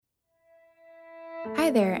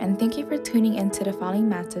Hi there, and thank you for tuning into the following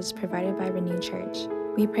message provided by Renew Church.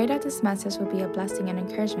 We pray that this message will be a blessing and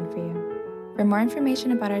encouragement for you. For more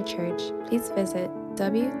information about our church, please visit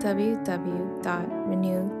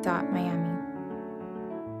www.renew.miami.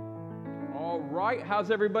 All right,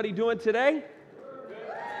 how's everybody doing today?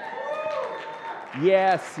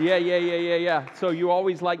 Yes, yeah. So you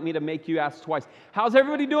always like me to make you ask twice. How's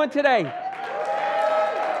everybody doing today?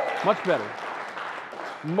 Much better.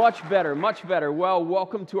 Much better. Well,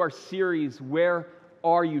 welcome to our series, Where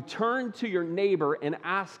Are You? Turn to your neighbor and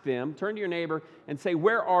ask them, turn to your neighbor and say,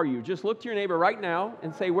 where are you? Just look to your neighbor right now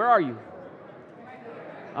and say, where are you?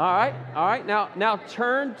 All right. Now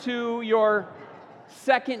turn to your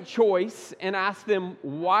second choice and ask them,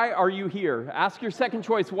 why are you here? Ask your second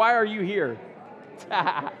choice, why are you here?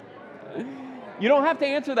 You don't have to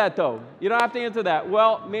answer that, though. You don't have to answer that.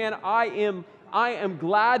 Well, man, I am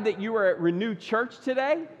glad that you are at Renew Church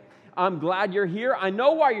today. I'm glad you're here. I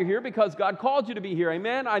know why you're here, because God called you to be here.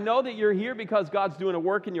 Amen. I know that you're here because God's doing a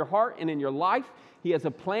work in your heart and in your life. He has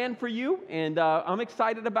a plan for you, and I'm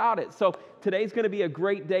excited about it. So today's going to be a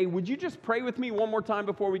great day. Would you just pray with me one more time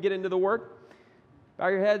before we get into the Word? Bow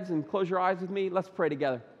your heads and close your eyes with me. Let's pray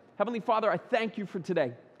together. Heavenly Father, I thank you for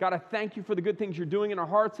today. God, I thank you for the good things you're doing in our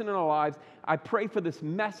hearts and in our lives. I pray for this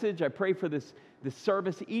message. I pray for this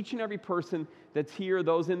service. Each and every person that's here,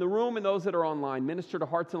 those in the room and those that are online, minister to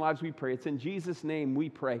hearts and lives, we pray. It's in Jesus' name we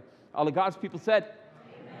pray. All of God's people said,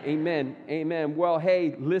 Amen. Well,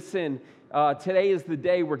 hey, listen, today is the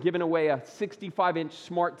day we're giving away a 65-inch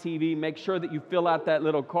smart TV. Make sure that you fill out that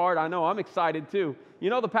little card. I know, I'm excited too. You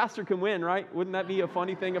know the pastor can win, right? Wouldn't that be a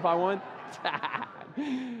funny thing if I won?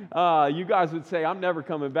 You guys would say, I'm never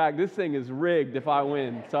coming back. This thing is rigged if I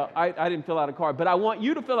win. So I didn't fill out a card. But I want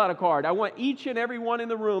you to fill out a card. I want each and every one in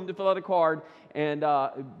the room to fill out a card and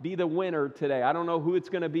be the winner today. I don't know who it's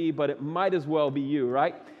going to be, but it might as well be you,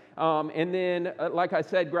 right? And then, like I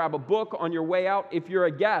said, grab a book on your way out. If you're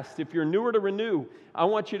a guest, if you're newer to Renew, I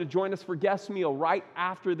want you to join us for guest meal right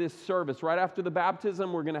after this service. Right after the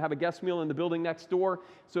baptism, we're going to have a guest meal in the building next door.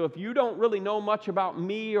 So if you don't really know much about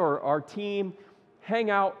me or our team, hang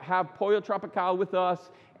out, have Pollo Tropical with us,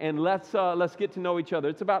 and let's get to know each other.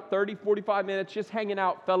 It's about 30, 45 minutes, just hanging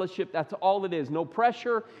out, fellowship. That's all it is. No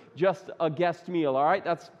pressure, just a guest meal, all right?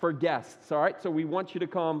 That's for guests, all right? So we want you to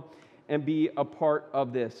come and be a part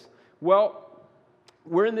of this. Well,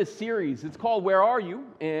 we're in this series. It's called Where Are You?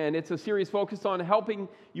 And it's a series focused on helping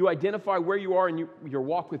you identify where you are in your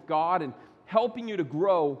walk with God and helping you to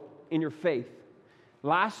grow in your faith.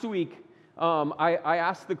 Last week, I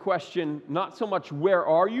asked the question, not so much where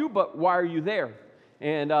are you, but why are you there?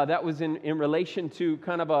 And that was in relation to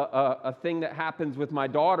kind of a thing that happens with my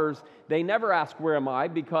daughters. They never ask where am I,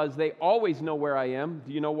 because they always know where I am.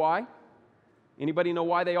 Do you know why? Anybody know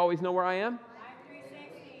why they always know where I am?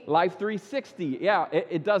 Life 360. Yeah,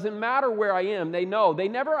 it doesn't matter where I am. They know. They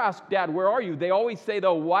never ask, Dad, where are you? They always say,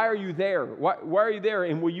 though, why are you there? Why are you there?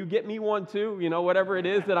 And will you get me one too? You know, whatever it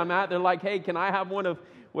is that I'm at. They're like, hey, can I have one of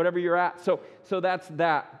whatever you're at? So that's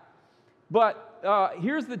that. But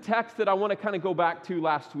here's the text that I want to kind of go back to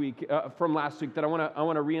from last week that I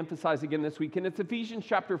want to reemphasize again this week. And it's Ephesians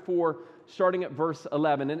chapter 4, starting at verse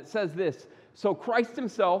 11. And it says this: So Christ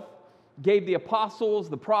himself gave the apostles,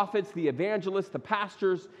 the prophets, the evangelists, the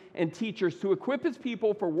pastors, and teachers to equip his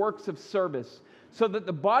people for works of service, so that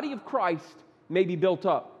the body of Christ may be built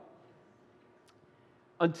up,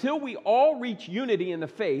 until we all reach unity in the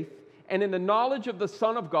faith and in the knowledge of the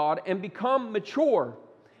Son of God, and become mature,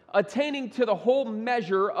 attaining to the whole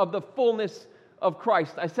measure of the fullness of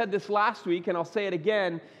Christ. I said this last week, and I'll say it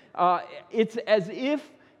again. It's as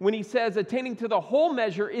if, when he says attaining to the whole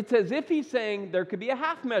measure, it's as if he's saying there could be a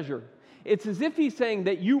half measure. It's as if he's saying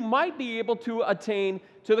that you might be able to attain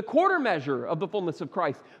to the quarter measure of the fullness of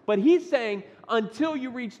Christ. But he's saying until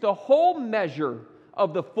you reach the whole measure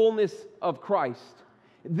of the fullness of Christ.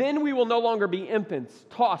 Then we will no longer be infants,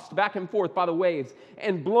 tossed back and forth by the waves,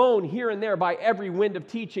 and blown here and there by every wind of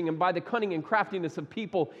teaching, and by the cunning and craftiness of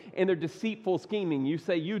people and their deceitful scheming. You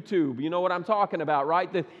say YouTube, you know what I'm talking about,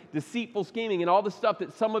 right? The deceitful scheming and all the stuff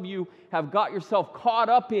that some of you have got yourself caught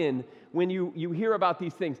up in when you hear about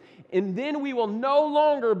these things. And then we will no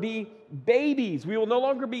longer be babies. We will no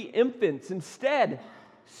longer be infants. Instead,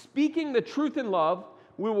 speaking the truth in love,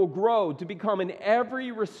 we will grow to become in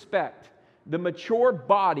every respect the mature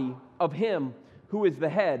body of him who is the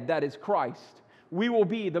head, that is Christ. We will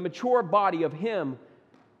be the mature body of him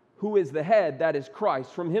who is the head, that is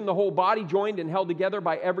Christ. From him the whole body, joined and held together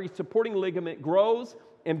by every supporting ligament, grows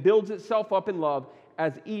and builds itself up in love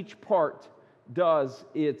as each part does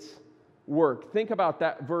its work. Think about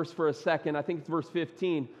that verse for a second. I think it's verse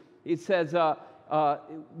 15. It says,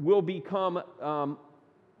 will become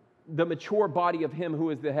the mature body of him who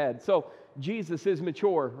is the head. So Jesus is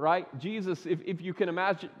mature, right? Jesus, if you can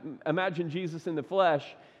imagine Jesus in the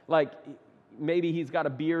flesh, like maybe he's got a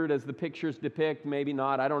beard as the pictures depict, maybe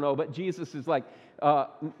not, I don't know. But Jesus is like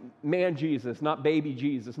man Jesus, not baby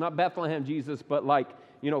Jesus, not Bethlehem Jesus, but like,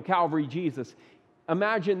 Calvary Jesus.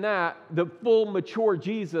 Imagine that, the full mature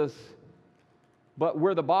Jesus, but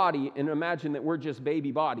we're the body, and imagine that we're just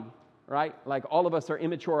baby body, right? Like all of us are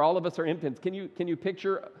immature, all of us are infants. Can you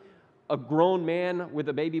picture a grown man with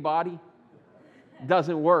a baby body?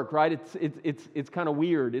 Doesn't work, right? It's kind of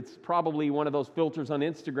weird. It's probably one of those filters on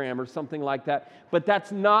Instagram or something like that. But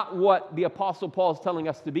that's not what the Apostle Paul is telling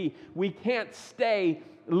us to be. We can't stay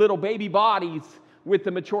little baby bodies with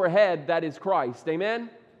the mature head that is Christ.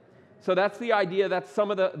 Amen? So that's the idea. That's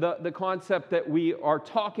some of the concept that we are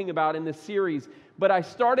talking about in this series. But I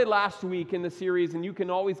started last week in the series, and you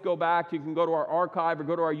can always go back. You can go to our archive or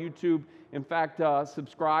go to our YouTube. In fact,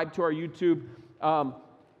 subscribe to our YouTube.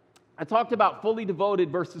 I talked about fully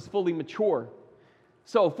devoted versus fully mature.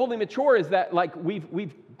 So fully mature is that like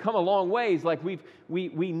we've come a long ways, like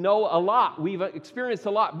we know a lot, we've experienced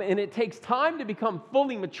a lot, and it takes time to become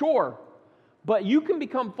fully mature. But you can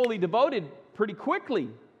become fully devoted pretty quickly.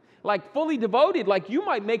 Like fully devoted, like you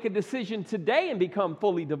might make a decision today and become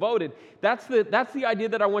fully devoted. That's the idea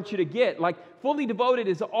that I want you to get. Like fully devoted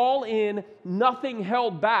is all in, nothing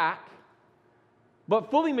held back.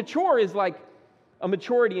 But fully mature is like a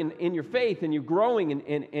maturity in your faith, and you're growing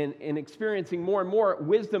and experiencing more and more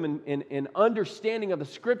wisdom and understanding of the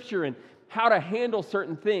Scripture and how to handle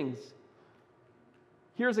certain things.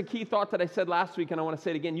 Here's a key thought that I said last week, and I want to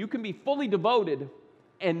say it again. You can be fully devoted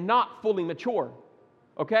and not fully mature.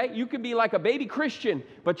 Okay? You can be like a baby Christian,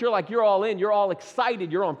 but you're all in, you're all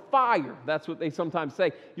excited, you're on fire. That's what they sometimes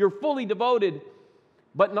say. You're fully devoted,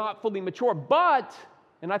 but not fully mature. But,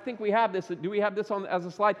 and I think we have this, do we have this on as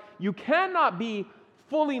a slide? You cannot be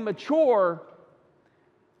fully mature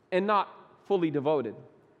and not fully devoted.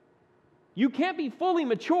 You can't be fully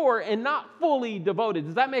mature and not fully devoted.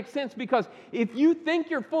 Does that make sense? Because if you think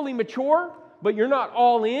you're fully mature, but you're not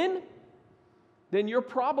all in, then you're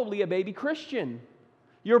probably a baby Christian.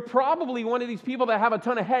 You're probably one of these people that have a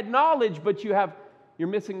ton of head knowledge, but you're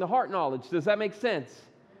missing the heart knowledge. Does that make sense?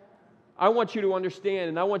 I want you to understand,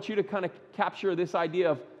 and I want you to kind of capture this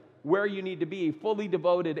idea of where you need to be, fully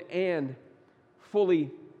devoted and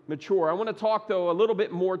fully mature. I want to talk, though, a little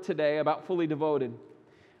bit more today about fully devoted.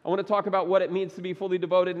 I want to talk about what it means to be fully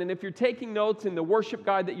devoted. And if you're taking notes in the worship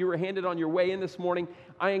guide that you were handed on your way in this morning,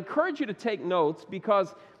 I encourage you to take notes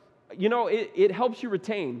because, it helps you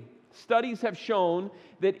retain. Studies have shown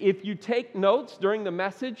that if you take notes during the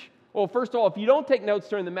message, well, first of all, if you don't take notes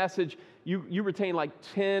during the message, you retain like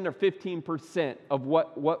 10 or 15% of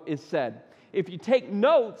what is said. If you take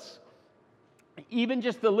notes, even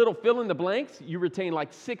just the little fill in the blanks, you retain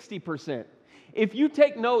like 60%. If you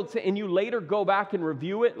take notes and you later go back and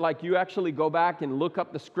review it, like you actually go back and look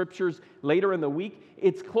up the scriptures later in the week,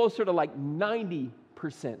 it's closer to like 90%.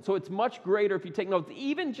 So it's much greater if you take notes.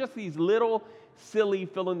 Even just these little silly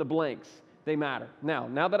fill in the blanks, they matter.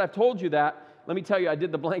 Now that I've told you that, let me tell you, I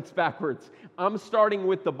did the blanks backwards. I'm starting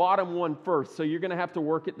with the bottom one first, so you're going to have to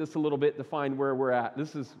work at this a little bit to find where we're at.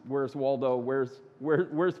 Where's Waldo?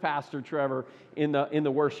 Where's Pastor Trevor in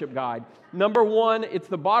the worship guide? Number one, it's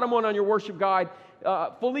the bottom one on your worship guide.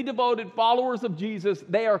 Fully devoted followers of Jesus,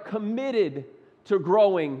 they are committed to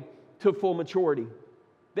growing to full maturity.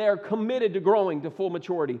 They are committed to growing to full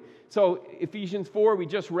maturity. So Ephesians 4, we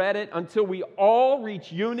just read it, until we all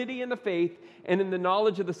reach unity in the faith and in the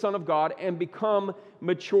knowledge of the Son of God and become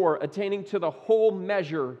mature, attaining to the whole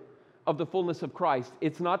measure of the fullness of Christ.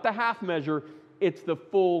 It's not the half measure, it's the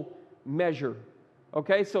full measure.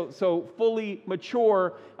 Okay, so fully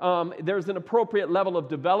mature, there's an appropriate level of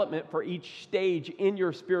development for each stage in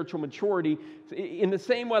your spiritual maturity. In the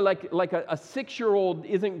same way, like a 6-year-old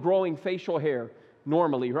isn't growing facial hair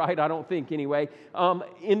normally, right? I don't think anyway.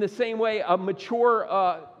 In the same way, a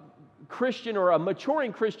mature Christian or a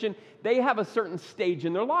maturing Christian, they have a certain stage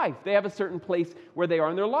in their life. They have a certain place where they are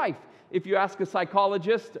in their life. If you ask a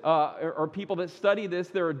psychologist or people that study this,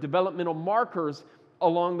 there are developmental markers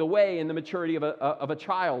along the way in the maturity of a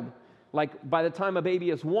child. Like by the time a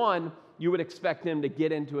baby is 1, you would expect them to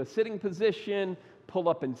get into a sitting position, pull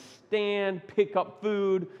up and stand, pick up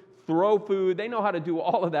food, throw food. They know how to do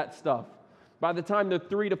all of that stuff. By the time they're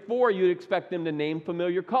 3 to 4, you'd expect them to name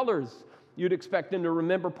familiar colors. You'd expect them to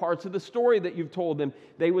remember parts of the story that you've told them.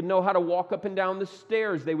 They would know how to walk up and down the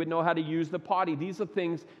stairs. They would know how to use the potty. These are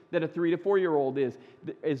things that a 3 to 4-year-old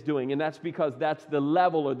is doing, and that's because that's the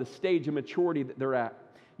level or the stage of maturity that they're at.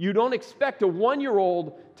 You don't expect a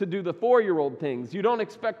 1-year-old to do the 4-year-old things. You don't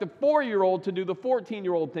expect a 4-year-old to do the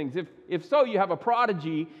 14-year-old things. If so, you have a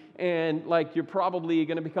prodigy, and like you're probably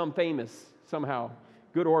going to become famous somehow,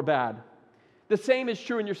 good or bad. The same is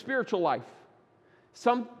true in your spiritual life.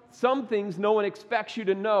 Some things no one expects you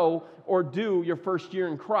to know or do your first year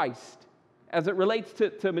in Christ as it relates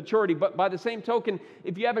to maturity. But by the same token,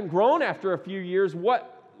 if you haven't grown after a few years,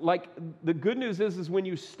 the good news is when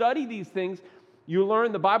you study these things, you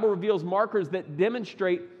learn the Bible reveals markers that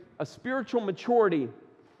demonstrate a spiritual maturity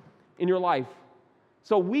in your life.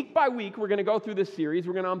 So week by week, we're going to go through this series.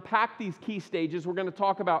 We're going to unpack these key stages. We're going to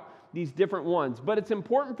talk about these different ones. But it's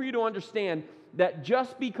important for you to understand that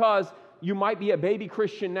just because you might be a baby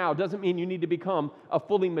Christian now doesn't mean you need to become a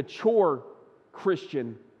fully mature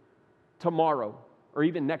Christian tomorrow or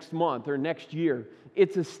even next month or next year.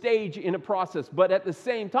 It's a stage in a process. But at the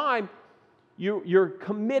same time, you're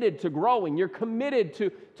committed to growing. You're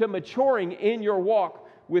committed to maturing in your walk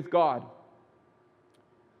with God.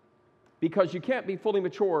 Because you can't be fully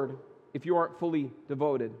matured if you aren't fully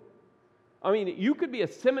devoted. I mean, you could be a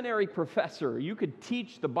seminary professor. You could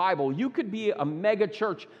teach the Bible. You could be a mega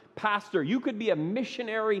church pastor. You could be a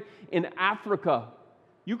missionary in Africa.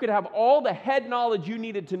 You could have all the head knowledge you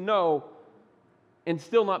needed to know and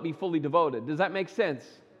still not be fully devoted. Does that make sense?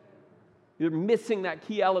 You're missing that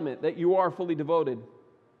key element that you are fully devoted.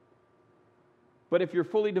 But if you're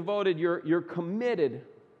fully devoted, you're committed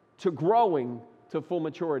to growing to full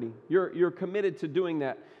maturity. You're committed to doing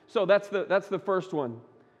that. So that's the first one.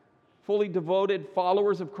 Fully devoted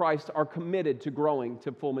followers of Christ are committed to growing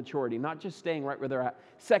to full maturity, not just staying right where they're at.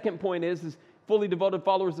 Second point is fully devoted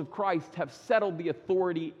followers of Christ have settled the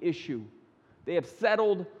authority issue. They have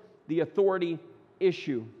settled the authority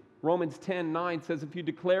issue. Romans 10:9 says, if you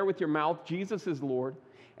declare with your mouth Jesus is Lord,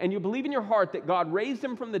 and you believe in your heart that God raised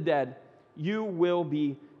him from the dead, you will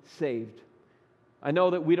be saved. I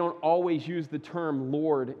know that we don't always use the term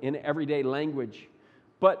Lord in everyday language,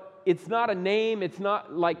 but it's not a name. It's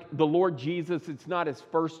not like the Lord Jesus. It's not his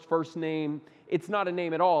first name. It's not a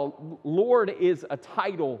name at all. Lord is a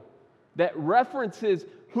title that references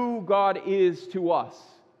who God is to us,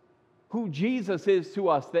 who Jesus is to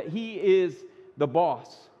us, that he is the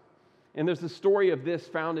boss. And there's a story of this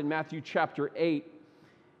found in Matthew chapter 8.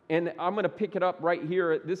 And I'm going to pick it up right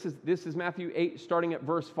here. This is Matthew 8, starting at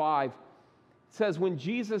verse 5. It says, when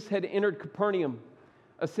Jesus had entered Capernaum,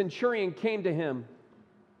 a centurion came to him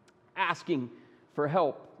asking for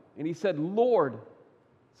help. And he said, Lord,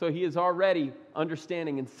 so he is already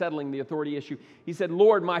understanding and settling the authority issue. He said,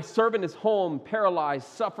 Lord, my servant is home, paralyzed,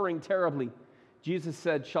 suffering terribly. Jesus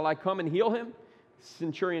said, shall I come and heal him?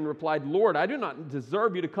 Centurion replied, Lord, I do not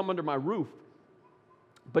deserve you to come under my roof,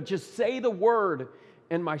 but just say the word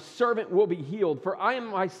and my servant will be healed. For I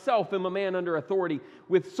myself am a man under authority,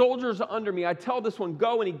 with soldiers under me. I tell this one,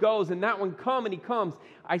 go, and he goes, and that one, come, and he comes.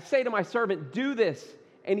 I say to my servant, do this,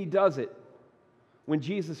 and he does it. When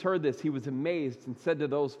Jesus heard this, he was amazed and said to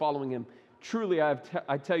those following him, truly I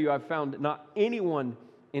tell you, I've found not anyone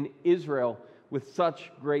in Israel with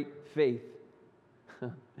such great faith.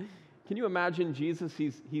 Can you imagine Jesus?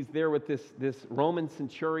 He's there with this Roman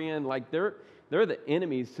centurion. Like they're the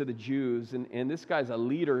enemies to the Jews, and this guy's a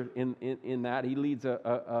leader in that. He leads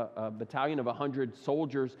a battalion of 100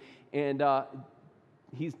 soldiers, and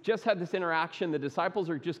he's just had this interaction. The disciples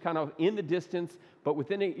are just kind of in the distance, but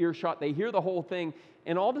within an earshot. They hear the whole thing,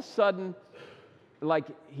 and all of a sudden, like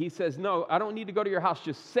he says, "No, I don't need to go to your house.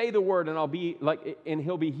 Just say the word, and I'll be like, and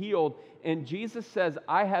he'll be healed." And Jesus says,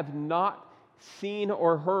 "I have not seen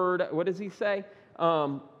or heard," what does he say?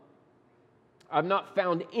 "I've not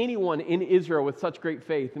found anyone in Israel with such great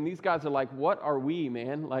faith." And these guys are like, what are we,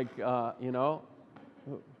 man? Like, who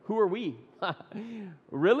are we?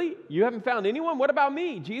 Really? You haven't found anyone? What about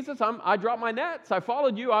me? Jesus, I dropped my nets. I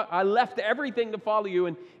followed you. I left everything to follow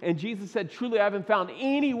you. And Jesus said, truly, I haven't found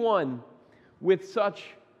anyone with such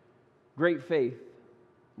great faith.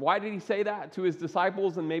 Why did he say that to his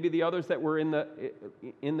disciples and maybe the others that were in the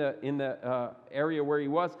area where he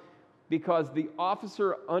was? Because the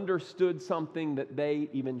officer understood something that they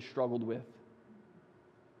even struggled with.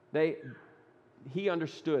 He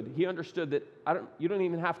understood. He understood that you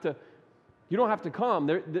don't have to come.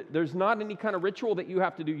 There's not any kind of ritual that you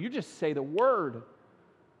have to do. You just say the word.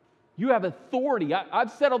 You have authority.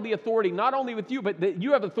 I've settled the authority not only with you, but that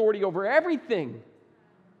you have authority over everything.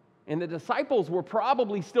 And the disciples were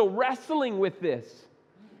probably still wrestling with this.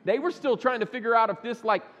 They were still trying to figure out if this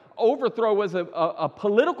overthrow was a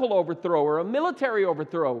political overthrow or a military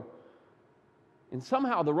overthrow. And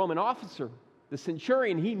somehow the Roman officer, the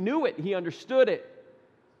centurion, he knew it, he understood it,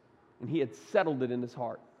 and he had settled it in his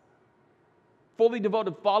heart. Fully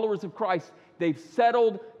devoted followers of Christ, they've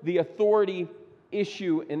settled the authority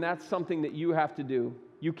issue, and that's something that you have to do.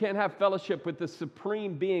 You can't have fellowship with the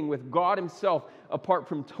supreme being, with God himself, apart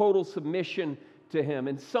from total submission to him.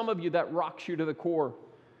 And some of you, that rocks you to the core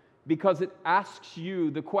because it asks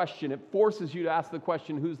you the question, it forces you to ask the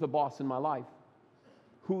question, who's the boss in my life?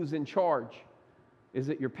 Who's in charge? Is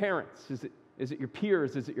it your parents? Is it your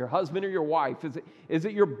peers? Is it your husband or your wife? Is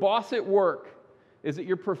it your boss at work? Is it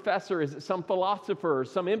your professor? Is it some philosopher or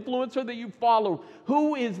some influencer that you follow?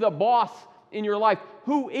 Who is the boss in your life?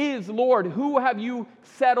 Who is Lord? Who have you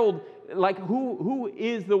settled? Like who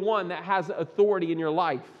is the one that has authority in your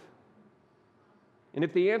life? And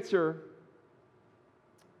if the answer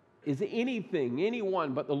is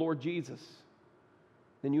anyone but the Lord Jesus,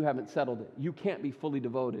 then you haven't settled it. You can't be fully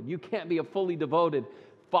devoted. You can't be a fully devoted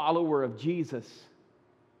follower of Jesus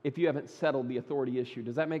if you haven't settled the authority issue.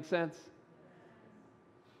 Does that make sense?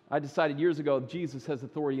 I decided years ago Jesus has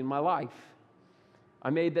authority in my life. I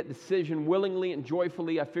made that decision willingly and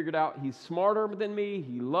joyfully. I figured out he's smarter than me.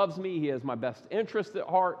 He loves me. He has my best interest at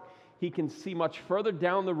heart. He can see much further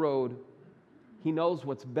down the road. He knows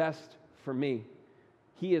what's best for me.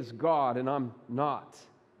 He is God and I'm not.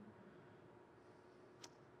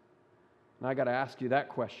 And I got to ask you that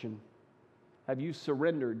question. Have you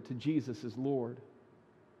surrendered to Jesus as Lord?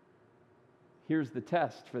 Here's the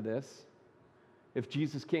test for this. If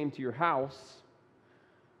Jesus came to your house,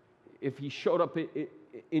 if he showed up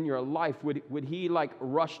in your life, would he like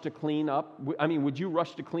rush to clean up? I mean, would you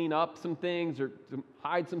rush to clean up some things or to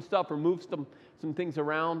hide some stuff or move some things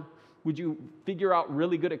around? Would you figure out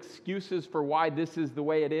really good excuses for why this is the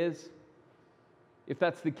way it is? If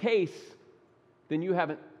that's the case, then you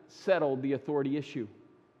haven't settled the authority issue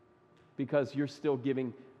because you're still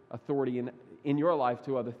giving authority in your life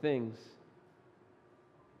to other things.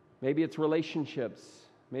 Maybe it's relationships.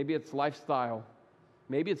 Maybe it's lifestyle.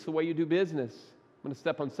 Maybe it's the way you do business. I'm going to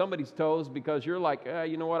step on somebody's toes because you're like,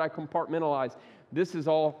 you know what, I compartmentalize. This is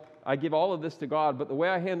all, I give all of this to God, but the way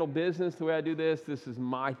I handle business, the way I do this is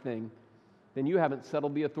my thing. Then you haven't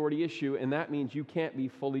settled the authority issue, and that means you can't be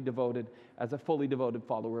fully devoted as a fully devoted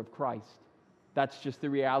follower of Christ. That's just the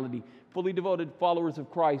reality. Fully devoted followers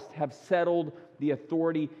of Christ have settled the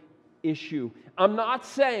authority issue. I'm not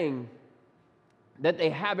saying that they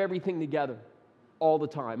have everything together all the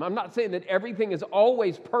time. I'm not saying that everything is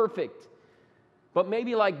always perfect, but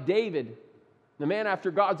maybe like David, the man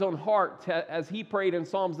after God's own heart, as he prayed in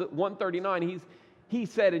Psalms 139, he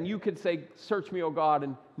said, and you could say, search me, O God,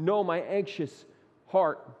 and know my anxious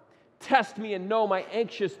heart. Test me and know my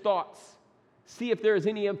anxious thoughts. See if there is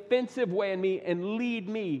any offensive way in me and lead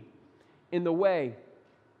me in the way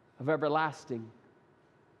of everlasting.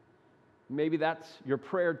 Maybe that's your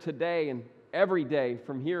prayer today and every day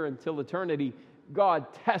from here until eternity. God,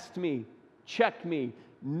 test me, check me,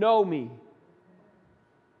 know me.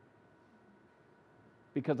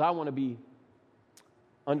 Because I want to be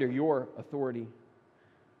under your authority.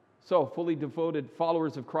 So, fully devoted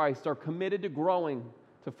followers of Christ are committed to growing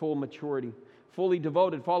to full maturity. Fully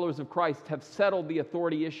devoted followers of Christ have settled the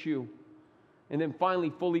authority issue. And then finally,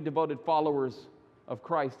 fully devoted followers of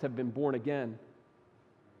Christ have been born again.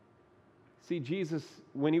 See, Jesus,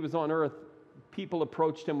 when he was on earth, people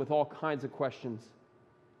approached him with all kinds of questions.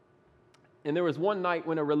 And there was one night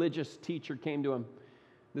when a religious teacher came to him.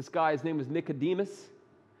 This guy, his name was Nicodemus.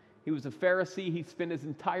 He was a Pharisee. He spent his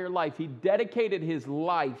entire life, he dedicated his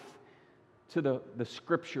life to the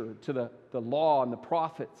scripture, to the law and the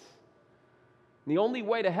prophets. And the only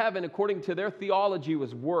way to heaven, according to their theology,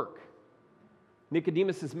 was work.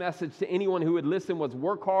 Nicodemus' message to anyone who would listen was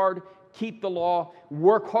work hard, keep the law,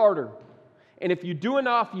 work harder. And if you do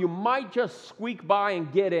enough, you might just squeak by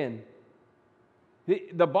and get in.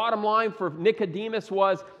 The bottom line for Nicodemus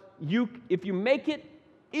was, if you make it,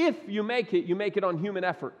 you make it on human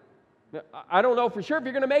effort. I don't know for sure if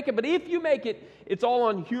you're going to make it, but if you make it, it's all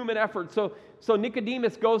on human effort. So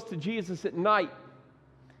Nicodemus goes to Jesus at night,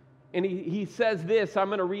 and he says this. I'm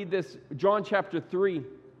going to read this, John chapter 3.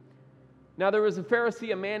 Now there was a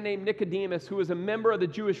Pharisee, a man named Nicodemus, who was a member of the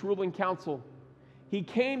Jewish ruling council. He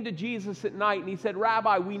came to Jesus at night, and he said,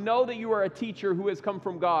 Rabbi, we know that you are a teacher who has come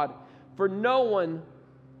from God, for no one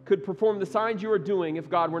could perform the signs you are doing if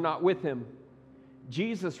God were not with him.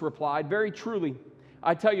 Jesus replied, very truly,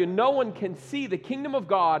 I tell you, no one can see the kingdom of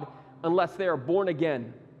God unless they are born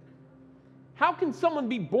again. How can someone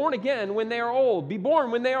be born again when they are old? Be born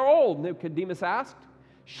when they are old, Nicodemus asked.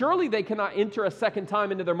 Surely they cannot enter a second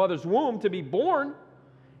time into their mother's womb to be born.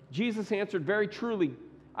 Jesus answered, very truly,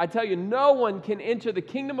 I tell you, no one can enter the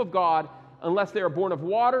kingdom of God unless they are born of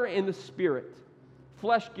water and the Spirit.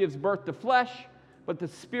 Flesh gives birth to flesh, but the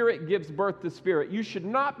Spirit gives birth to spirit. You should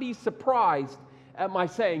not be surprised at my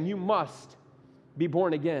saying you must be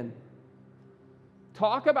born again.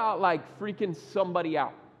 Talk about like freaking somebody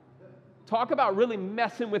out. Talk about really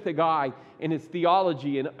messing with a guy and his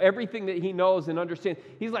theology and everything that he knows and understands.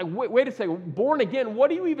 He's like, wait a second, born again? What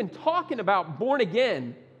are you even talking about, born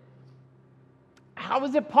again? How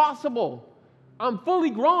is it possible? I'm fully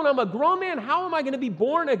grown. I'm a grown man. How am I going to be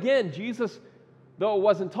born again? Jesus, though,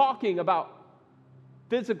 wasn't talking about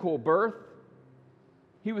physical birth.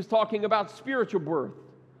 He was talking about spiritual birth.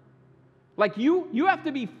 Like you have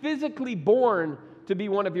to be physically born to be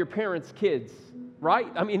one of your parents' kids, right?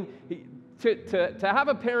 I mean, to have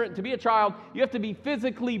a parent, to be a child, you have to be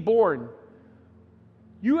physically born.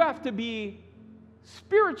 You have to be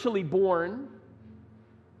spiritually born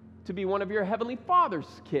to be one of your Heavenly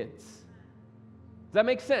Father's kids. Does that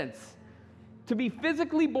make sense? To be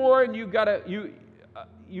physically born, you gotta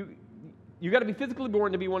be physically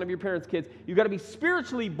born to be one of your parents' kids. You gotta be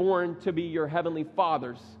spiritually born to be your Heavenly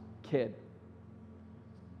Father's kid.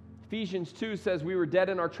 Ephesians 2 says we were dead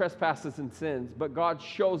in our trespasses and sins, but God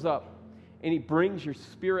shows up and He brings your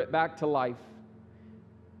spirit back to life.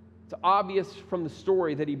 It's obvious from the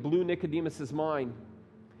story that He blew Nicodemus' mind.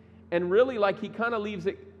 And really, like, He kind of leaves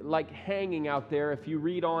it like hanging out there. If you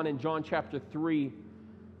read on in John chapter 3,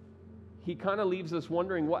 He kind of leaves us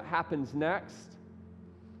wondering what happens next.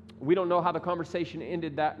 We don't know how the conversation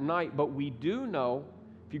ended that night, but we do know,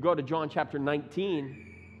 if you go to John chapter 19,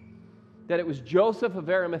 that it was Joseph of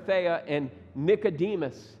Arimathea and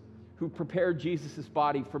Nicodemus who prepared Jesus'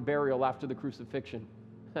 body for burial after the crucifixion.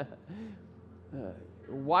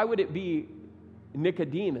 Why would it be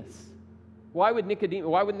Nicodemus? Why wouldn't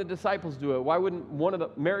the disciples do it? Why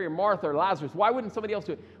wouldn't Mary or Martha or Lazarus? Why wouldn't somebody else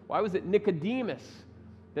do it? Why was it Nicodemus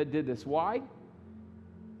that did this? Why?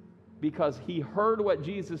 Because he heard what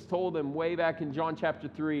Jesus told him way back in John chapter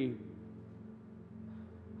 3,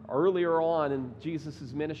 earlier on in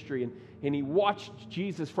Jesus' ministry, and he watched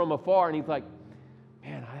Jesus from afar, and he's like,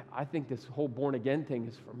 man, I think this whole born-again thing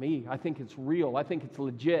is for me. I think it's real. I think it's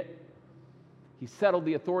legit. He settled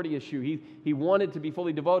the authority issue. He wanted to be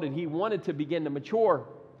fully devoted. He wanted to begin to mature.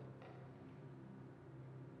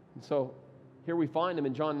 And so here we find him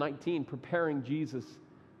in John 19 preparing Jesus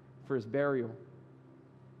for his burial.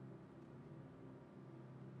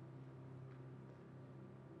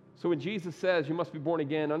 So when Jesus says you must be born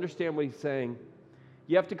again, understand what He's saying.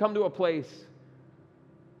 You have to come to a place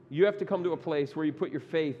where you put your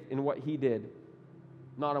faith in what He did,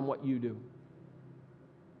 not on what you do.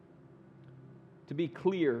 To be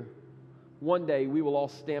clear, one day we will all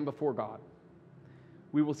stand before God.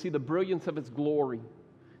 We will see the brilliance of His glory.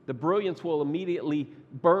 The brilliance will immediately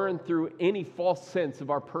burn through any false sense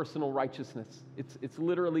of our personal righteousness. It's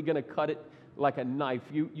literally going to cut it like a knife.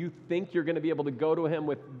 You think you're going to be able to go to Him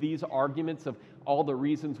with these arguments of all the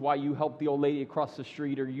reasons why you helped the old lady across the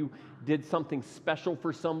street, or you did something special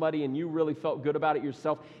for somebody and you really felt good about it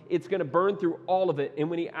yourself. It's going to burn through all of it. And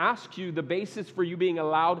when He asks you the basis for you being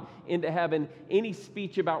allowed into heaven, any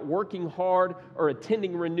speech about working hard or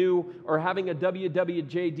attending Renew or having a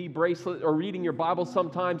WWJD bracelet or reading your Bible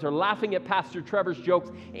sometimes or laughing at Pastor Trevor's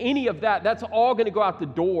jokes, any of that's all going to go out the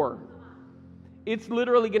door. It's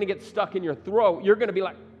literally going to get stuck in your throat. You're going to be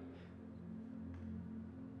like,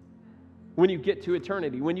 when you get to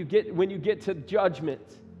eternity, when you get to judgment,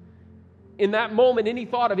 in that moment, any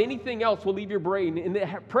thought of anything else will leave your brain. In the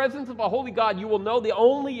presence of a holy God, you will know the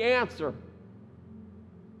only answer.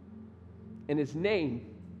 And His name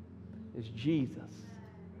is Jesus.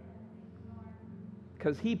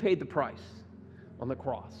 Because He paid the price on the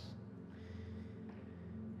cross.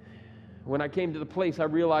 When I came to the place, I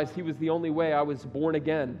realized He was the only way I was born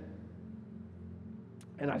again.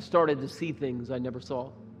 And I started to see things I never saw.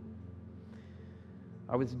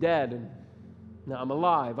 I was dead, and now I'm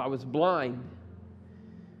alive. I was blind,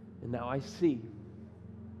 and now I see.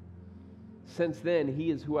 Since then,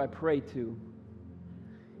 He is who I pray to.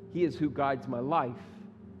 He is who guides my life.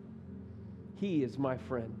 He is my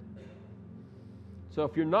friend. So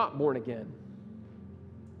if you're not born again,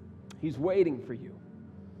 He's waiting for you.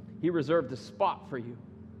 He reserved a spot for you.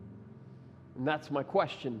 And that's my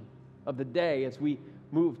question of the day as we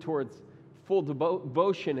move towards full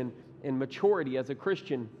devotion and maturity as a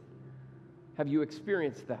Christian. Have you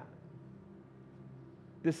experienced that?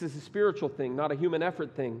 This is a spiritual thing, not a human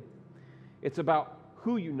effort thing. It's about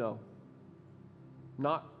who you know,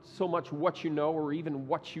 not so much what you know or even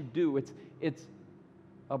what you do. It's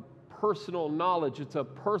a personal knowledge. It's a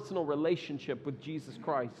personal relationship with Jesus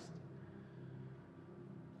Christ.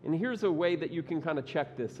 And here's a way that you can kind of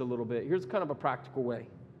check this a little bit. Here's kind of a practical way.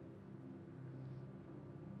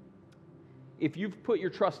 if you've put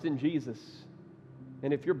your trust in Jesus,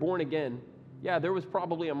 and if you're born again, yeah, there was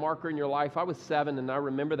probably a marker in your life. I was 7, and I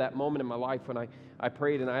remember that moment in my life when I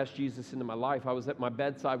prayed and I asked Jesus into my life. I was at my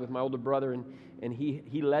bedside with my older brother, and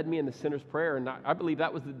he led me in the sinner's prayer, and I believe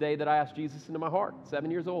that was the day that I asked Jesus into my heart,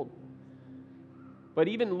 7 years old. But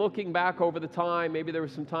even looking back over the time, maybe there were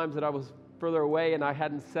some times that I was further away and I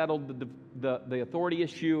hadn't settled the authority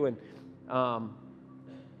issue, and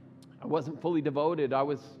I wasn't fully devoted. I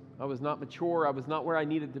was not mature. I was not where I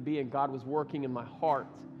needed to be, and God was working in my heart.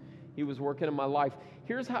 He was working in my life.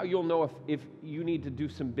 Here's how you'll know if you need to do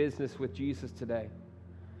some business with Jesus today.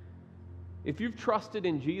 If you've trusted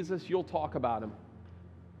in Jesus, you'll talk about him.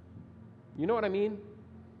 You know what I mean?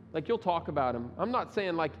 Like, you'll talk about him. I'm not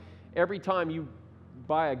saying like every time you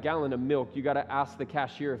buy a gallon of milk, you got to ask the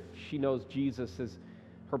cashier if she knows Jesus as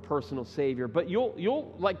her personal Savior. But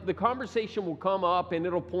you'll like, the conversation will come up and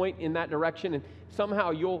it'll point in that direction, and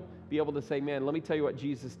somehow you'll be able to say, man, let me tell you what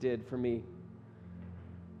Jesus did for me.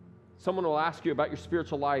 Someone will ask you about your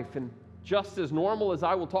spiritual life, and just as normal as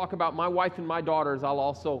I will talk about my wife and my daughters, I'll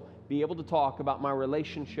also be able to talk about my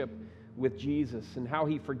relationship with Jesus and how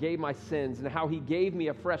he forgave my sins and how he gave me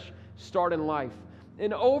a fresh start in life.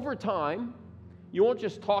 And over time, you won't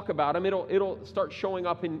just talk about him, it'll start showing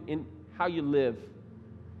up in how you live.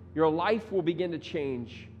 Your life will begin to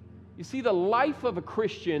change. You see, the life of a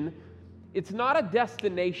Christian, it's not a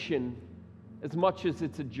destination as much as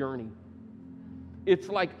it's a journey. It's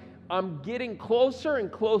like, I'm getting closer and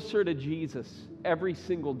closer to Jesus every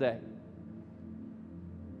single day.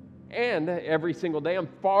 And every single day, I'm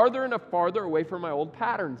farther and farther away from my old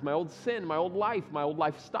patterns, my old sin, my old life, my old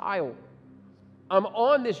lifestyle. I'm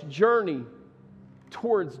on this journey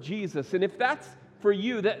towards Jesus. And if that's for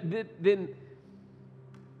you, then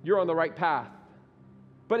you're on the right path.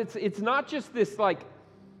 But it's not just this like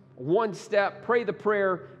one step, pray the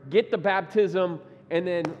prayer, get the baptism, and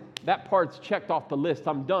then that part's checked off the list.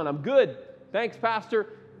 I'm done. I'm good. Thanks,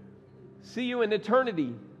 Pastor. See you in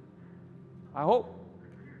eternity. I hope.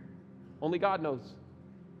 Only God knows.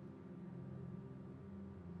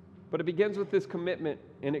 But it begins with this commitment,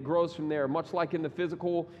 and it grows from there. Much like in the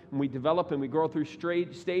physical, when we develop and we grow through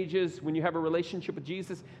stages, when you have a relationship with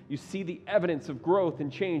Jesus, you see the evidence of growth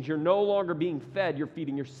and change. You're no longer being fed. You're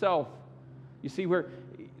feeding yourself. You see where,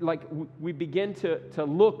 like, we begin to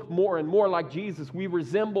look more and more like Jesus. We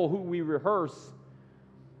resemble who we rehearse.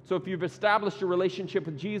 So if you've established a relationship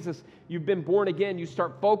with Jesus, you've been born again, you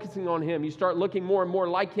start focusing on him, you start looking more and more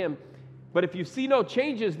like him. But if you see no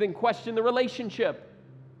changes, then question the relationship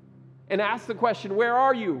and ask the question, where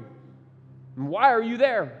are you? And why are you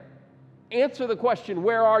there? Answer the question,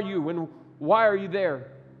 where are you and why are you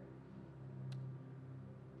there?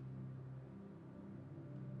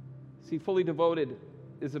 See, fully devoted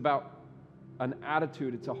is about an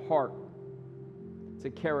attitude, it's a heart, it's a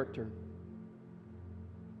character.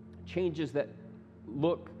 Changes that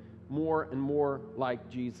look more and more like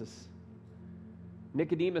Jesus.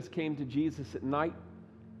 Nicodemus came to Jesus at night.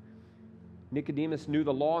 Nicodemus knew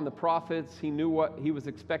the law and the prophets. He knew what he was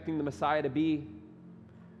expecting the Messiah to be.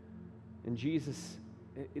 And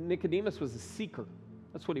Nicodemus was a seeker.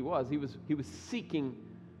 That's what he was. He was seeking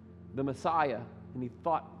the Messiah. And he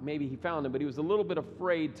thought maybe he found him, but he was a little bit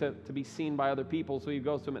afraid to be seen by other people, so he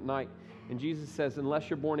goes to him at night. And Jesus says, unless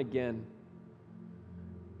you're born again.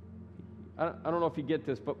 I don't know if you get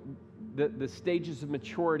this, but the stages of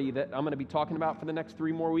maturity that I'm going to be talking about for the next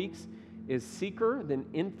 3 more weeks is seeker, then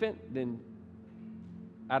infant, then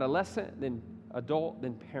adolescent, then adult,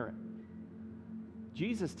 then parent.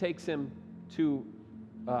 Jesus takes him to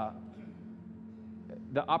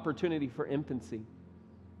the opportunity for infancy,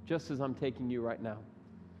 just as I'm taking you right now.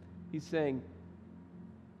 He's saying,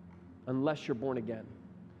 unless you're born again.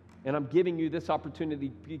 And I'm giving you this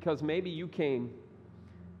opportunity because maybe you came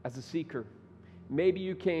as a seeker. Maybe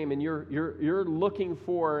you came and you're looking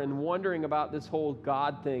for and wondering about this whole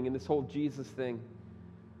God thing and this whole Jesus thing.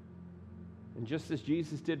 And just as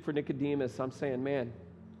Jesus did for Nicodemus, I'm saying, man,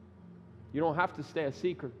 you don't have to stay a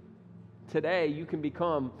seeker. Today, you can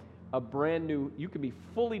become you can be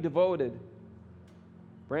fully devoted,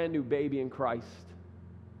 brand new baby in Christ,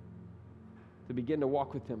 to begin to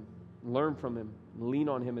walk with him, learn from him, lean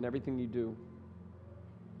on him in everything you do.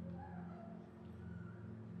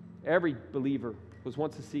 Every believer was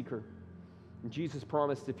once a seeker. And Jesus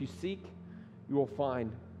promised, if you seek, you will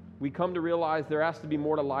find. We come to realize there has to be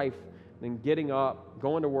more to life than getting up,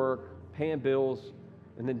 going to work, paying bills,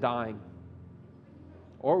 and then dying.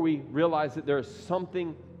 Or we realize that there's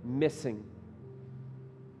something missing.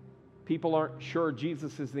 People aren't sure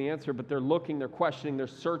Jesus is the answer, but they're looking, they're questioning, they're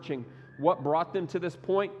searching. What brought them to this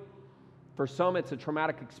point? For some, it's a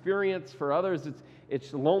traumatic experience. For others,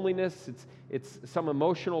 it's loneliness. It's some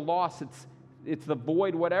emotional loss. It's the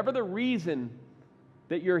void. Whatever the reason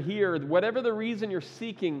that you're here, whatever the reason you're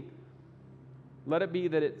seeking, let it be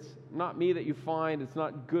that it's not me that you find. It's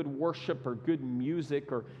not good worship or good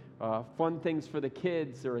music or fun things for the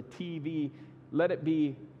kids or a TV. Let it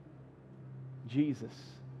be Jesus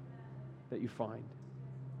that you find.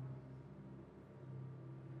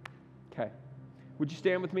 Okay. Would you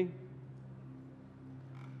stand with me?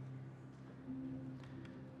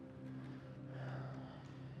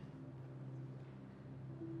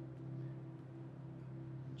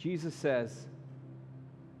 Jesus says,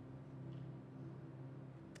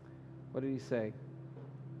 what did he say?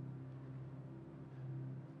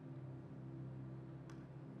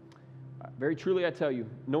 Very truly I tell you,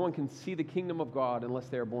 no one can see the kingdom of God unless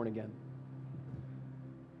they are born again.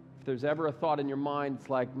 If there's ever a thought in your mind, it's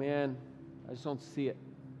like, man, I just don't see it.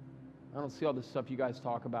 I don't see all this stuff you guys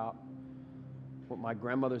talk about. What my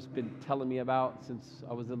grandmother's been telling me about since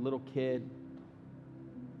I was a little kid.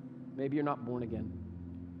 Maybe you're not born again.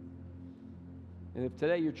 And if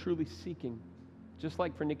today you're truly seeking, just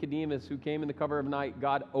like for Nicodemus who came in the cover of night,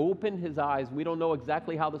 God opened his eyes. We don't know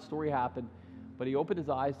exactly how the story happened, but he opened his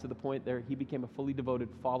eyes to the point there he became a fully devoted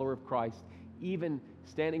follower of Christ, even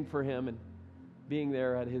standing for him and being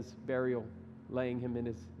there at his burial, laying him in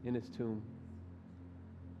his tomb.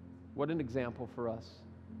 What an example for us.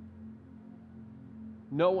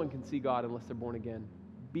 No one can see God unless they're born again.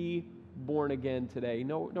 Be born again today.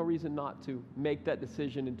 No reason not to make that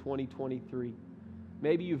decision in 2023.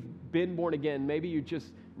 Maybe you've been born again. Maybe you just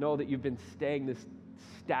know that you've been staying this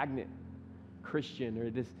stagnant Christian or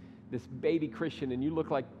this baby Christian, and you look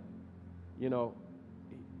like,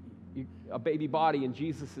 a baby body and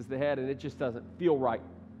Jesus is the head, and it just doesn't feel right.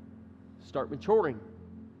 Start maturing.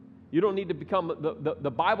 You don't need to become the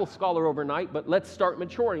Bible scholar overnight, but let's start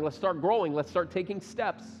maturing. Let's start growing. Let's start taking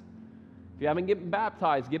steps. If you haven't get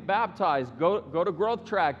baptized, get baptized. Go to Growth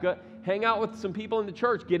Track. Hang out with some people in the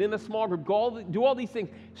church. Get in a small group. Do all these things.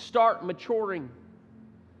 Start maturing.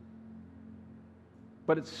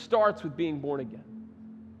 But it starts with being born again.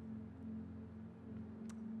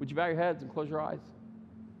 Would you bow your heads and close your eyes?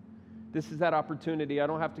 This is that opportunity. I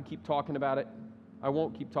don't have to keep talking about it. I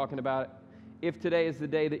won't keep talking about it. If today is the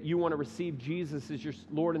day that you want to receive Jesus as your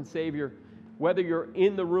Lord and Savior, whether you're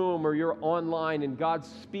in the room or you're online and God's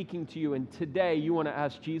speaking to you, and today you want to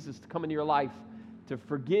ask Jesus to come into your life, to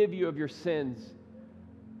forgive you of your sins,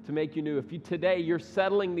 to make you new. If today you're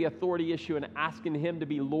settling the authority issue and asking Him to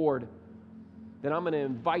be Lord, then I'm going to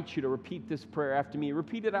invite you to repeat this prayer after me.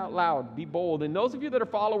 Repeat it out loud. Be bold. And those of you that are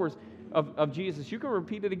followers of Jesus, you can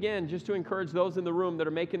repeat it again just to encourage those in the room that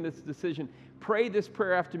are making this decision. Pray this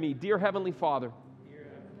prayer after me. Dear Heavenly Father,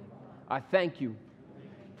 I thank you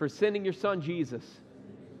for sending your Son Jesus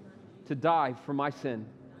to die for my sin.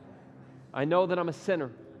 I know that I'm a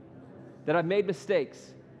sinner, that I've made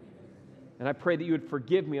mistakes, and I pray that you would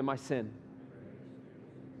forgive me of my sin.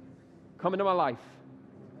 Come into my life.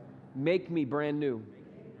 Make me brand new.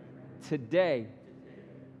 Today,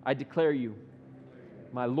 I declare you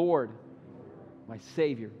my Lord, my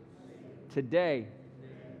Savior. Today,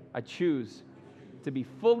 I choose to be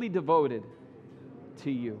fully devoted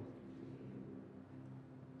to you.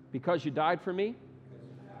 Because you died for me,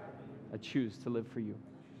 I choose to live for you.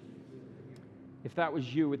 If that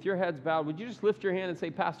was you, with your heads bowed, would you just lift your hand and say,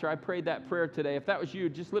 Pastor, I prayed that prayer today. If that was you,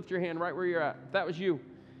 just lift your hand right where you're at. If that was you,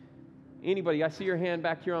 anybody, I see your hand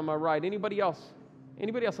back here on my right. Anybody else?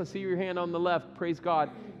 Anybody else? I see your hand on the left. Praise God.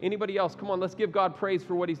 Anybody else? Come on, let's give God praise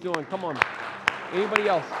for what He's doing. Come on. Anybody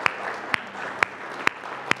else?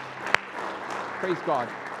 Praise God.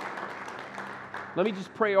 Let me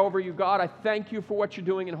just pray over you. God, I thank you for what you're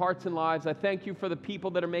doing in hearts and lives. I thank you for the people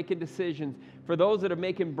that are making decisions, for those that are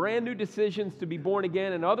making brand new decisions to be born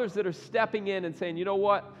again, and others that are stepping in and saying, you know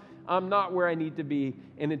what? I'm not where I need to be.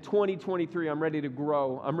 And in 2023, I'm ready to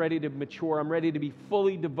grow. I'm ready to mature. I'm ready to be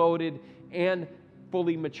fully devoted and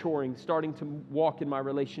fully maturing, starting to walk in my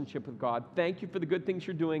relationship with God. Thank you for the good things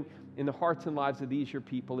you're doing in the hearts and lives of these, your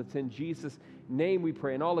people. It's in Jesus' name we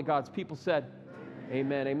pray. And all of God's people said,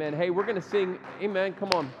 amen, amen. Hey, we're going to sing, amen, come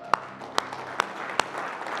on.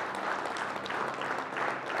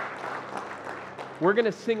 We're going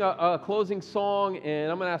to sing a closing song, and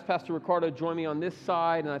I'm going to ask Pastor Ricardo to join me on this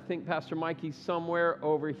side, and I think Pastor Mikey's somewhere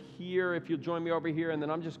over here, if you'll join me over here, and then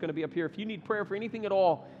I'm just going to be up here. If you need prayer for anything at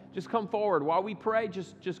all, just come forward. While we pray,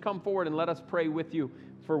 just come forward and let us pray with you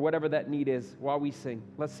for whatever that need is while we sing.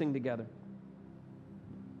 Let's sing together.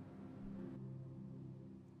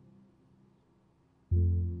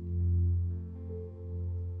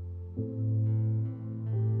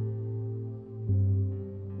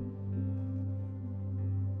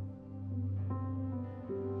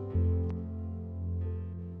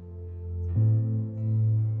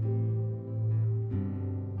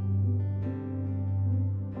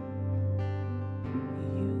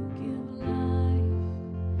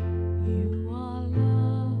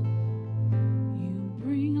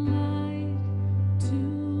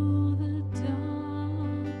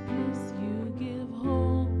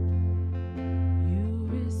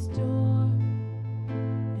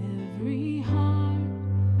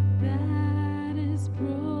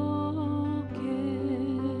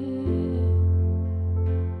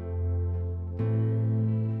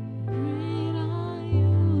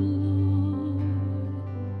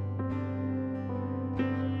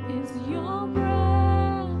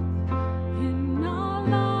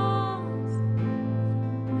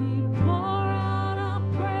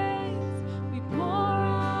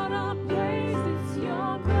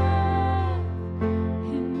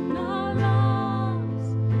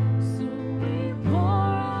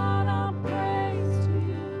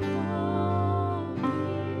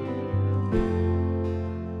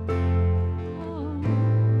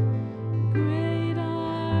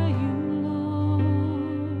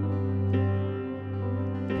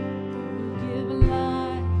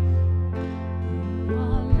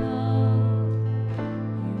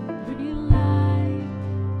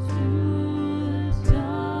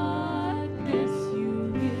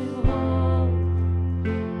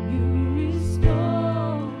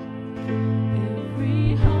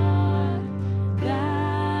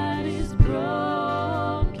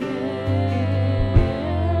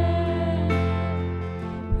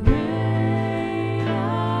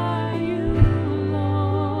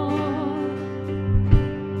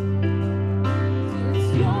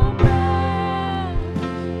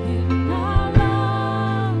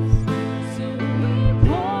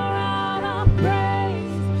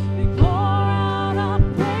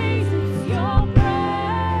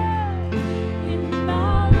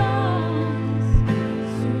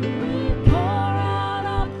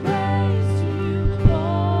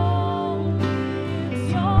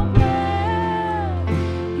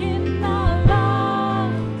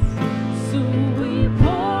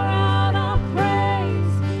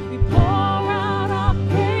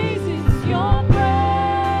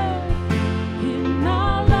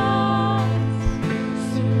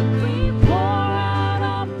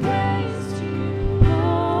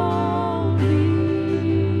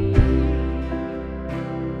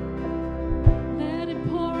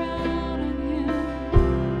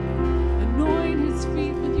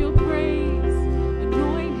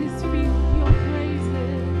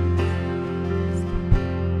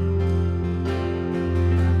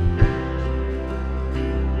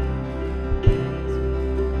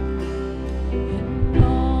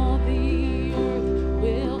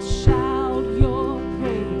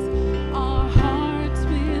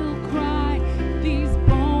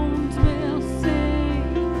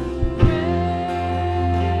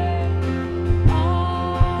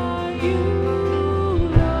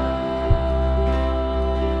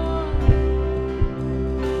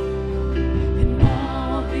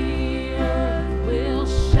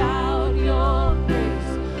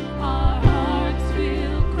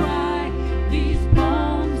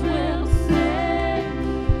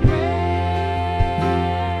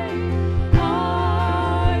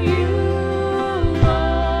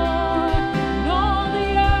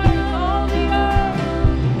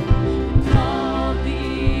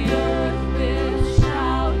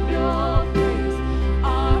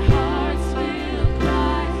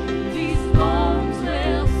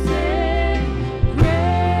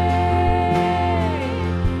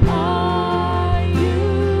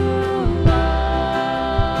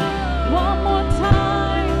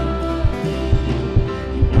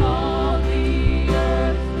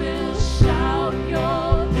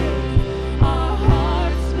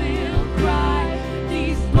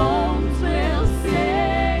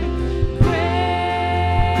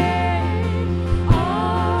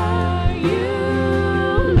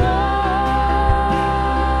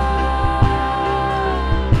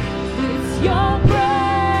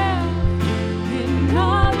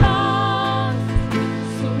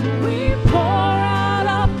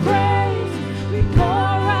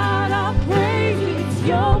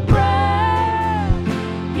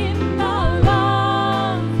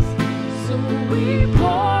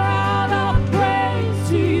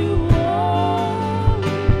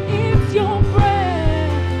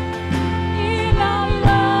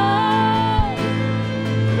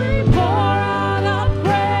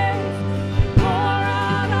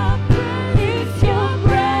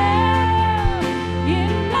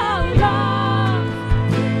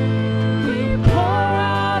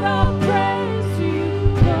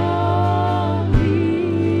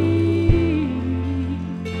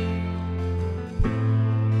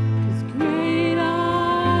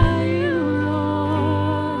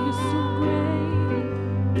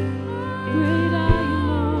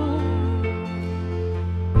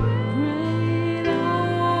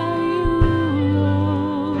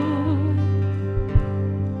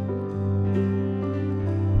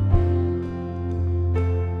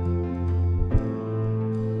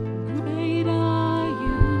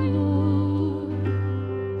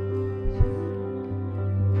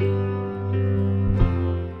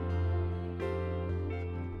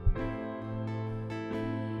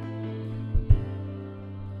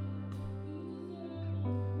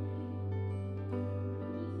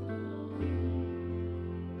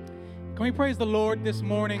 Can we praise the Lord this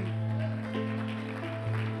morning?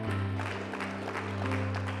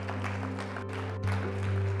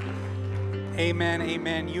 Amen,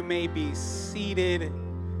 amen. You may be seated.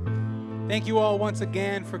 Thank you all once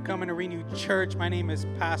again for coming to Renew Church. My name is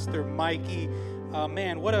Pastor Mikey.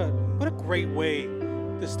 Man, what a great way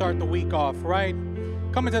to start the week off, right?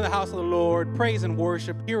 Come into the house of the Lord, praise and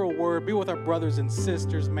worship, hear a word, be with our brothers and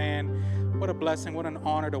sisters, man. What a blessing, what an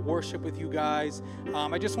honor to worship with you guys.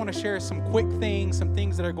 I just want to share some quick things, some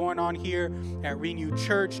things that are going on here at Renew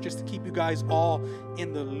Church, just to keep you guys all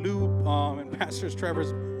in the loop. And Pastor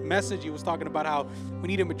Trevor's message, he was talking about how we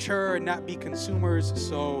need to mature and not be consumers.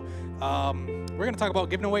 So we're going to talk about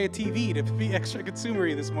giving away a TV to be extra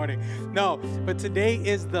consumery this morning. No, but today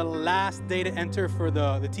is the last day to enter for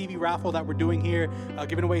the TV raffle that we're doing here,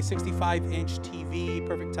 giving away 65-inch TV,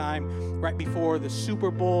 perfect time right before the Super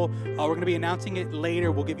Bowl. We're going to be announcing it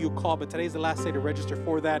later. We'll give you a call, but today's the last day to register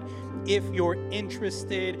for that if you're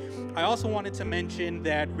interested. I also wanted to mention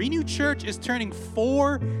that Renew Church is turning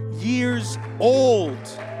 4 years old.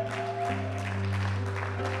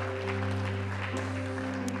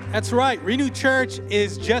 That's right. Renew Church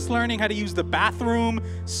is just learning how to use the bathroom.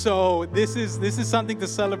 So this is something to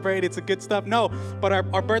celebrate. It's a good stuff. No, but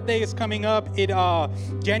our birthday is coming up.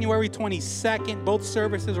 January 22nd, both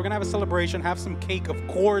services. We're going to have a celebration, have some cake, of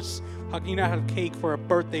course. How can you not have cake for a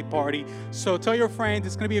birthday party? So tell your friends.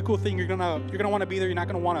 It's going to be a cool thing. You're going to want to be there. You're not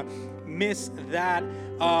going to want to miss that.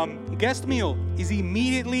 Guest meal is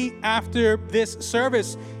immediately after this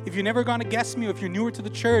service. If you've never gone to guest meal, if you're newer to the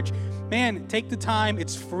church, man, take the time.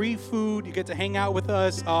 It's free food. You get to hang out with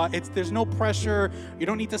us. There's no pressure. You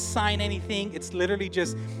don't need to sign anything. It's literally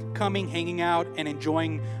just coming, hanging out, and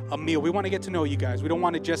enjoying a meal. We want to get to know you guys. We don't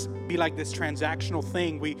want to just be like this transactional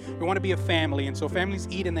thing. We want to be a family, and so families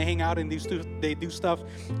eat and they hang out and they do stuff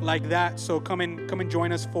like that. So come and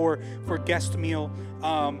join us for guest meal.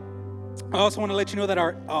 I also want to let you know that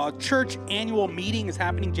our church annual meeting is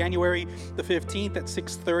happening January the 15th at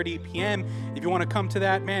 6:30 p.m. If you want to come to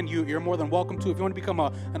that, man, you're more than welcome to. If you want to become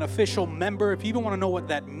an official member, if you even want to know what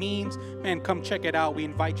that means, man, come check it out. We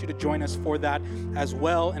invite you to join us for that as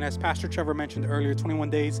well. And as Pastor Trevor mentioned earlier, 21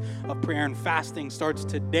 days of prayer and fasting starts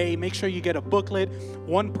today. Make sure you get a booklet,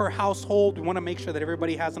 one per household. We want to make sure that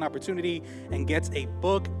everybody has an opportunity and gets a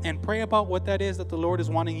book, and pray about what that is that the Lord is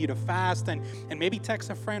wanting you to fast, and maybe text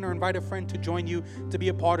a friend or invite a friend to join you to be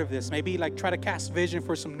a part of this. Maybe like try to cast vision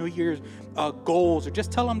for some New Year's goals, or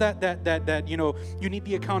just tell them that you know you need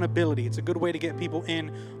the accountability. It's a good way to get people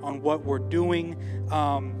in on what we're doing.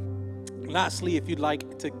 Lastly, if you'd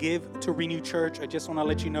like to give to Renew Church, I just want to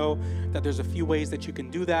let you know that there's a few ways that you can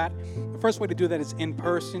do that. The first way to do that is in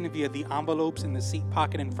person via the envelopes in the seat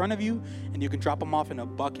pocket in front of you, and you can drop them off in a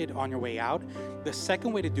bucket on your way out. The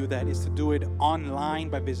second way to do that is to do it online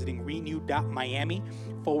by visiting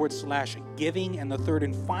renew.miami/giving. And the third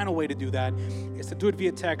and final way to do that is to do it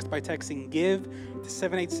via text by texting GIVE to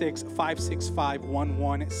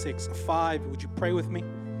 786-565-1165. Would you pray with me?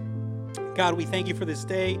 God, we thank you for this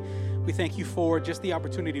day. We thank you for just the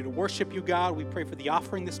opportunity to worship you, God. We pray for the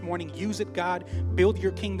offering this morning. Use it, God. Build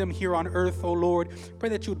your kingdom here on earth, oh Lord. Pray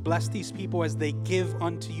that you would bless these people as they give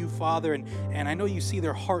unto you, Father. And I know you see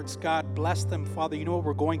their hearts, God. Bless them, Father. You know what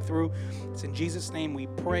we're going through. It's in Jesus' name we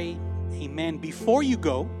pray. Amen. Before you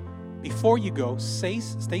go, stay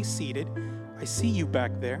seated. I see you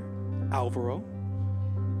back there, Alvaro.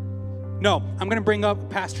 No, I'm going to bring up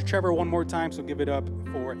Pastor Trevor one more time, so give it up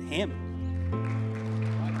for him.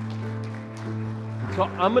 So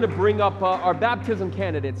I'm going to bring up our baptism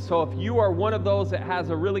candidates. So if you are one of those that has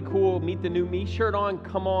a really cool Meet the New Me shirt on,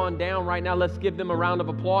 come on down right now. Let's give them a round of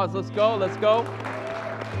applause. Let's go.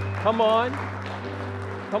 Come on.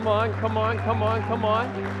 Come on. Come on up.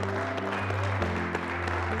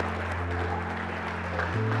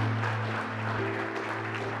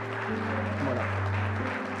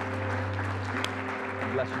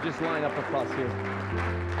 Bless you. Just line up across here.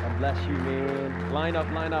 God bless you, man. Line up.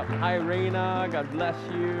 Hi, Raina. God bless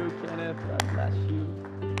you. Kenneth, God bless you.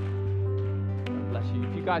 God bless you.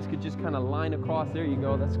 If you guys could just kind of line across. There you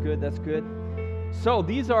go. That's good. So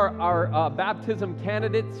these are our baptism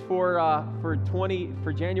candidates for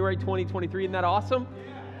January 2023. Isn't that awesome?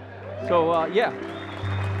 So, yeah.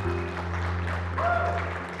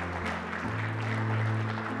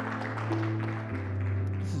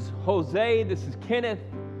 This is Jose. This is Kenneth.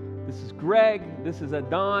 This is Greg, this is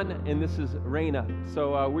Adon, and this is Raina.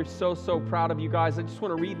 So we're so proud of you guys. I just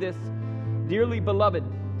want to read this. Dearly beloved,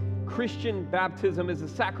 Christian baptism is a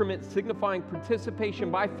sacrament signifying participation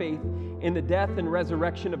by faith in the death and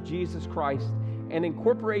resurrection of Jesus Christ and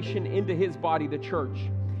incorporation into his body, the church.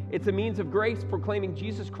 It's a means of grace proclaiming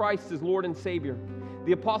Jesus Christ as Lord and Savior.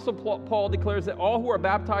 The Apostle Paul declares that all who are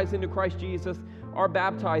baptized into Christ Jesus are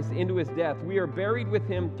baptized into his death. We are buried with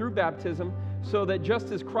him through baptism, so that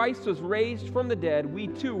just as Christ was raised from the dead, we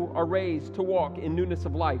too are raised to walk in newness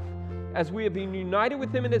of life. As we have been united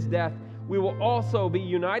with him in his death, we will also be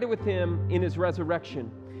united with him in his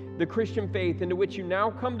resurrection. The Christian faith into which you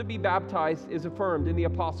now come to be baptized is affirmed in the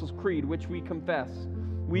Apostles' Creed, which we confess.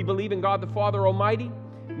 We believe in God the Father Almighty,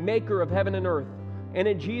 maker of heaven and earth, and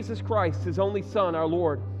in Jesus Christ, his only Son, our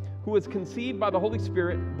Lord, who was conceived by the Holy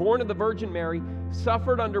Spirit, born of the Virgin Mary,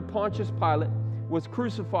 suffered under Pontius Pilate, was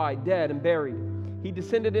crucified, dead, and buried. He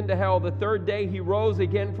descended into hell. The third day he rose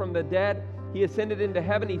again from the dead. He ascended into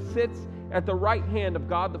heaven. He sits at the right hand of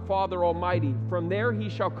God the Father Almighty. From there he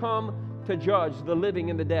shall come to judge the living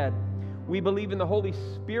and the dead. We believe in the Holy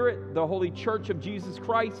Spirit, the Holy Church of Jesus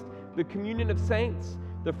Christ, the communion of saints,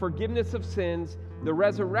 the forgiveness of sins, the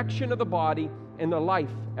resurrection of the body, and the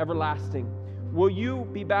life everlasting. Will you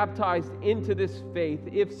be baptized into this faith?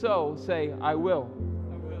 If so, say, I will.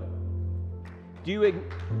 I will.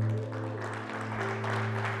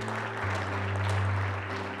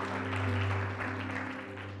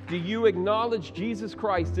 Do you acknowledge Jesus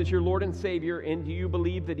Christ as your Lord and Savior, and do you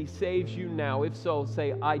believe that he saves you now? If so,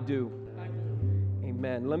 say, I do. I do.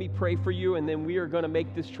 Amen. Let me pray for you, and then we are going to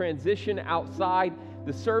make this transition outside.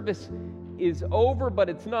 The service is over, but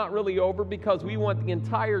it's not really over, because we want the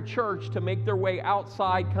entire church to make their way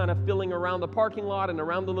outside, kind of filling around the parking lot and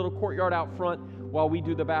around the little courtyard out front while we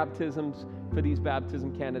do the baptisms for these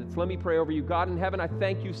baptism candidates. Let me pray over you. God in heaven, I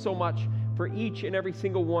thank you so much for each and every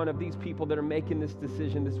single one of these people that are making this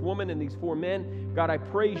decision, this woman and these 4 men. God, I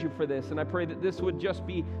praise you for this, and I pray that this would just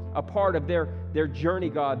be a part of their journey,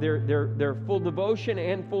 God, their full devotion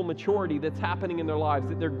and full maturity that's happening in their lives,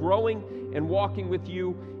 that they're growing and walking with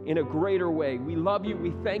you in a greater way. We love you.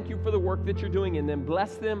 We thank you for the work that you're doing in them.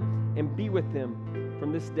 Bless them and be with them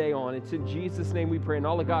from this day on. It's in Jesus' name we pray. And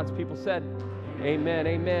all of God's people said, amen,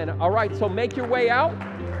 amen. All right, so make your way out,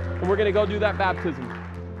 and we're going to go do that baptism.